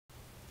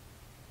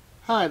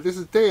Hi, this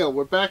is Dale.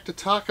 We're back to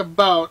talk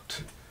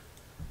about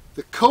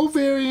the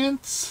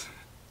covariance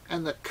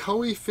and the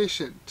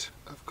coefficient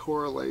of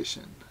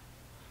correlation.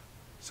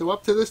 So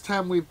up to this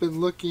time we've been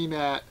looking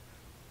at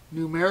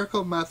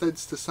numerical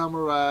methods to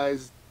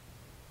summarize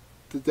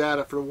the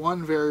data for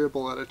one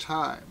variable at a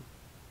time.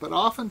 But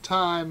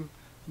oftentimes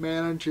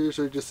managers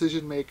or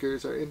decision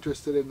makers are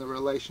interested in the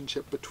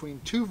relationship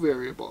between two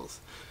variables.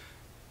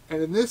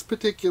 And in this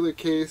particular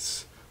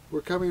case,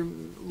 we're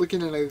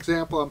looking at an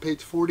example on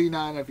page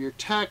 49 of your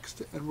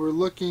text, and we're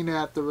looking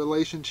at the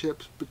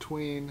relationships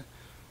between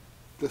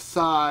the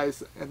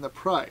size and the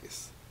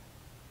price.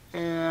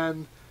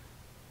 And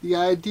the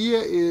idea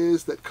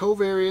is that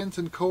covariance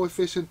and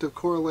coefficient of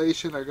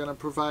correlation are going to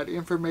provide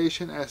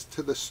information as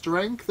to the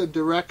strength and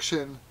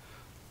direction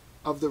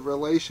of the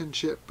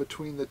relationship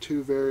between the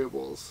two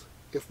variables,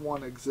 if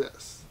one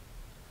exists.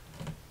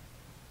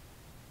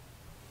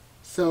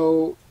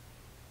 So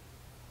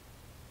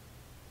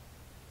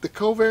the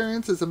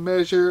covariance is a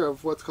measure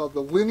of what's called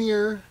the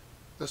linear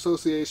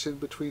association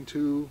between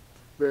two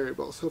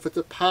variables. So if it's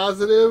a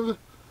positive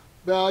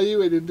value,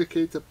 it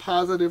indicates a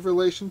positive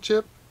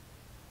relationship.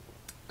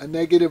 A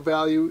negative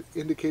value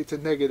indicates a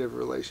negative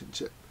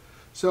relationship.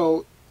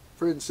 So,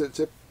 for instance,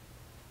 if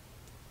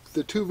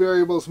the two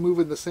variables move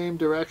in the same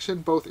direction,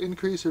 both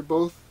increase or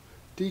both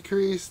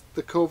decrease,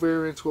 the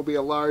covariance will be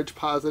a large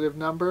positive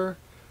number.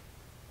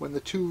 When the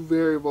two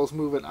variables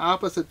move in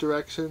opposite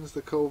directions,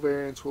 the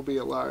covariance will be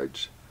a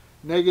large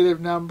negative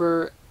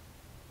number,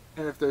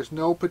 and if there's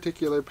no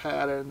particular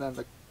pattern, then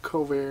the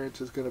covariance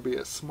is going to be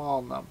a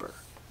small number.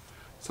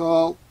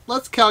 So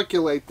let's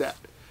calculate that.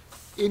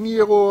 In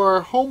your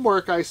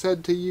homework I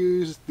said to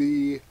use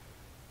the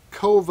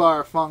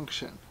Covar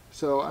function.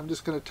 So I'm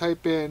just going to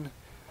type in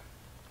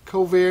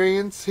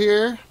covariance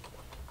here,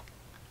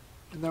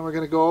 and then we're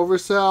going to go over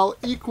cell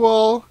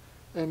equal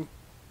and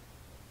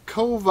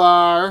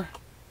Covar.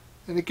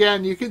 And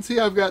again, you can see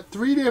I've got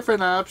three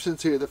different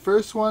options here. The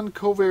first one,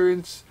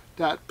 covariance.p,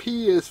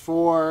 is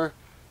for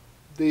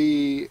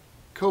the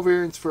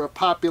covariance for a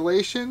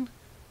population.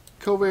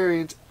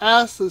 Covariance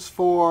S is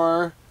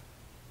for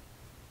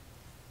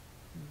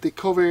the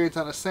covariance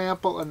on a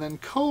sample, and then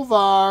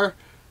Covar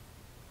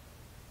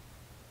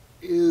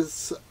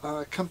is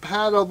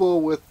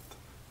compatible with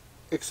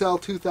Excel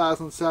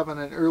 2007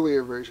 and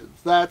earlier versions.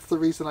 That's the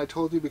reason I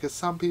told you, because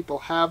some people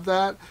have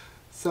that.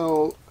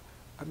 So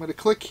I'm going to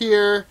click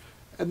here,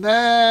 and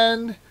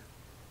then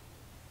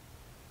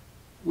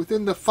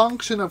within the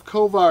function of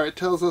Covar, it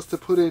tells us to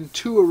put in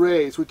two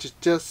arrays, which is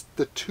just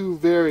the two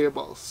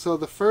variables. So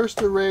the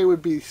first array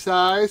would be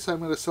size, so I'm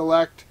going to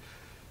select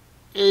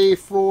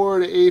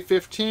A4 to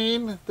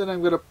A15. Then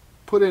I'm going to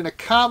put in a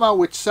comma,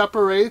 which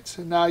separates,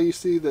 and now you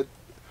see that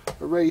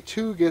array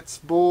 2 gets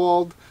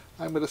bold.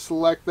 I'm going to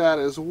select that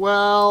as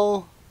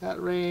well,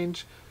 that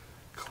range.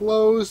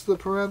 Close the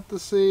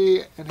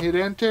parenthesis and hit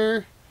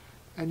enter,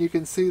 and you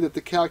can see that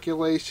the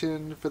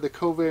calculation for the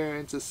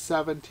covariance is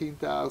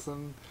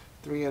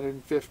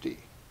 17,350.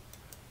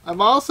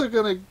 I'm also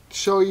going to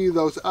show you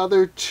those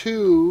other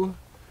two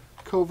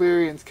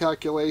covariance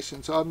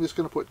calculations. So I'm just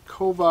going to put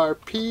Covar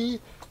P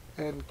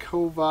and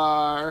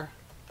Covar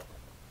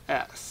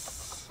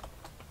S.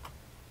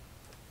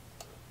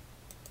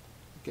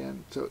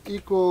 Again, so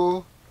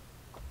equal,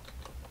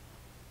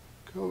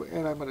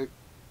 and I'm going to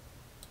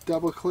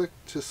double click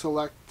to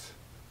select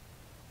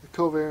the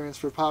covariance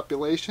for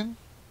population,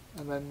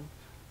 and then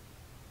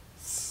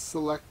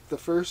select the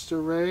first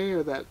array,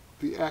 or the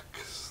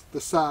X,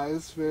 the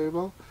size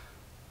variable,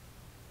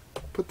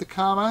 put the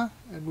comma,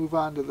 and move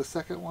on to the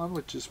second one,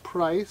 which is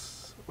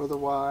price, or the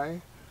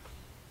Y.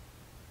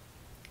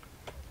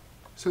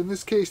 So in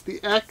this case,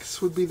 the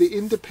X would be the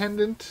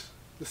independent,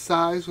 the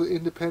size was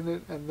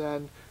independent, and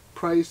then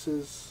price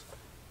is,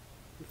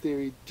 in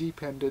theory,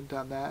 dependent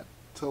on that.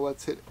 So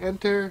let's hit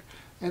enter,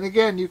 and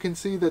again you can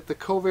see that the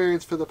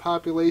covariance for the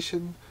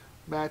population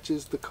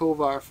matches the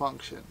Covar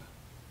function.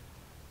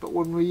 But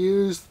when we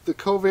use the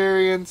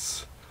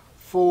covariance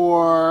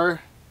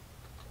for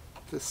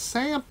the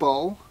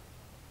sample,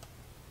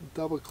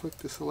 double click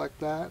to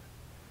select that,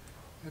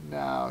 and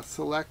now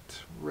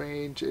select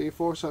range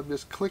A4. So I'm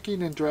just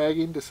clicking and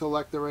dragging to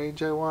select the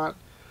range I want.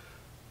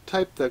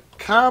 Type the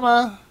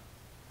comma,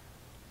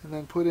 and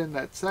then put in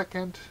that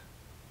second.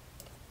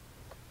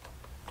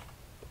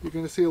 You're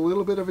going to see a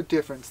little bit of a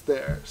difference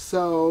there.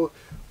 So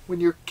when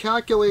you're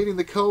calculating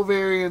the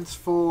covariance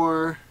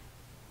for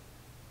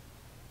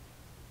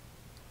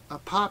a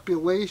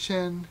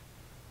population,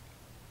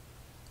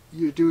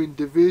 you're doing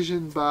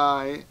division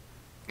by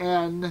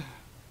n,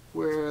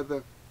 where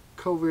the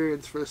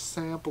covariance for a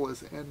sample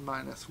is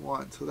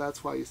n-1. So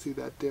that's why you see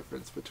that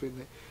difference between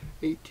the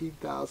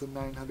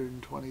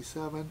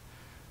 18,927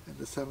 and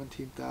the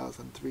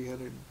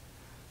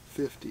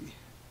 17,350.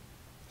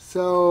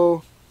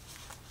 So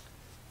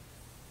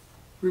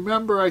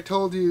remember I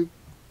told you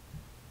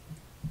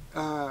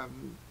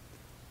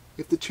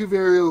if the two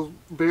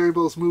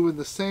variables move in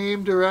the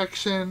same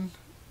direction,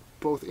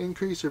 both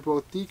increase or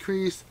both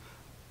decrease,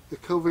 the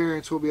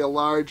covariance will be a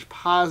large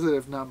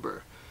positive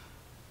number.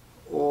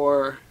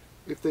 or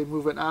if they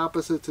move in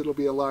opposites, it'll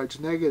be a large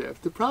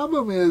negative. The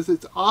problem is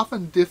it's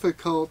often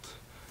difficult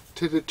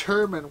to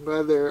determine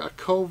whether a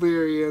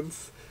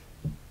covariance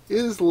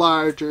is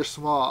large or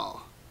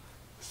small.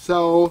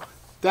 So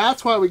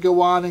that's why we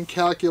go on and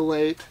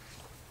calculate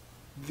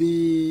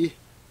the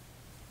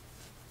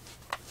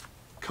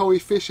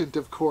coefficient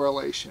of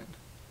correlation.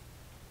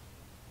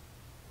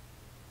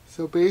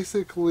 So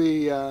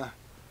basically, the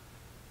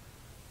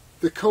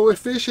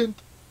coefficient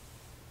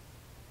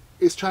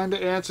is trying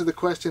to answer the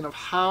question of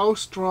how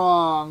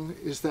strong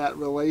is that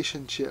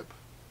relationship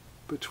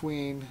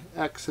between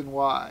x and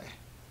y.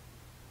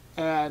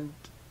 And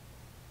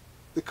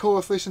the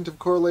coefficient of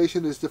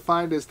correlation is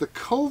defined as the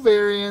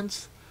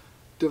covariance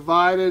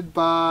divided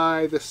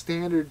by the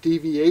standard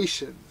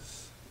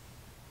deviations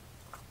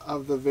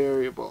of the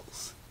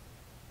variables.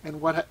 And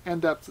what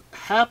ends up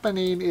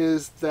happening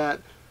is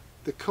that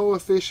the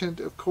coefficient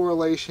of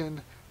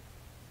correlation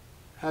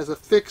has a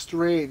fixed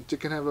range. It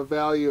can have a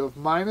value of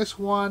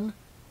 -1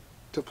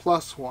 to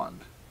 +1.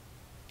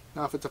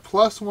 Now if it's a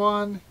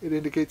 +1, it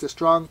indicates a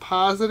strong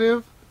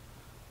positive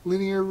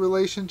linear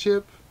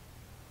relationship.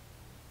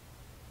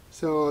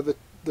 So the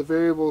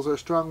variables are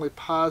strongly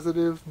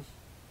positive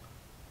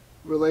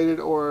related,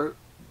 or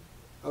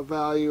a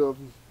value of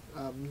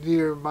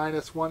near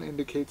 -1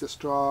 indicates a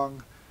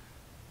strong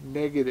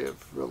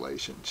negative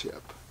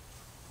relationship.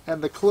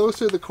 And the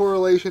closer the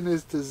correlation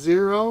is to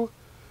 0,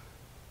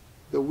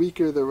 the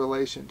weaker the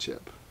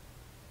relationship.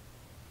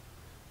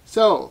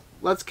 So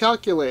let's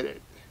calculate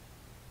it.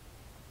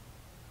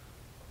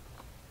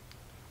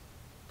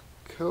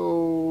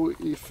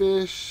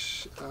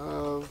 Coefficient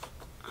of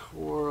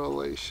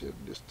correlation,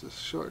 just to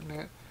shorten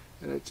it,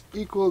 and it's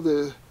equal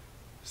to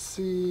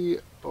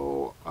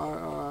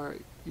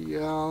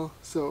CORREL.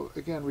 So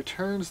again,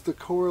 returns the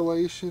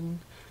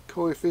correlation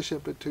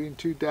coefficient between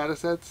two data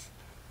sets.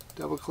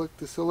 Double click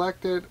to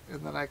select it,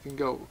 and then I can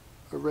go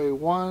array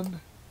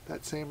 1,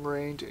 that same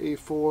range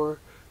A4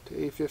 to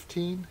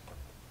A15,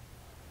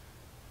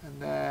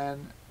 and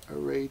then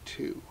array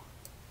 2.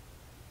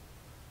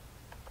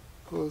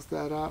 Close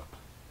that up,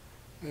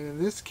 and in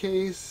this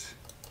case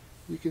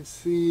you can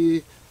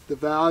see the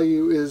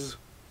value is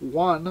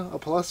 1, a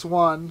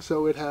 +1,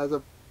 so it has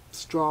a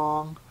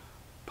strong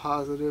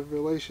positive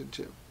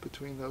relationship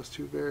between those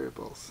two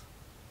variables.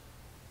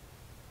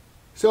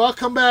 So I'll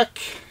come back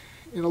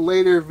in a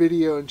later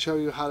video and show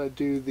you how to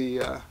do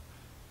the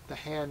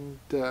hand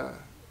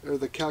or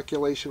the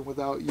calculation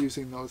without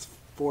using those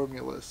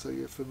formulas, so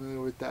you're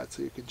familiar with that,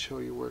 so you can show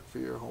your work for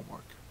your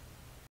homework.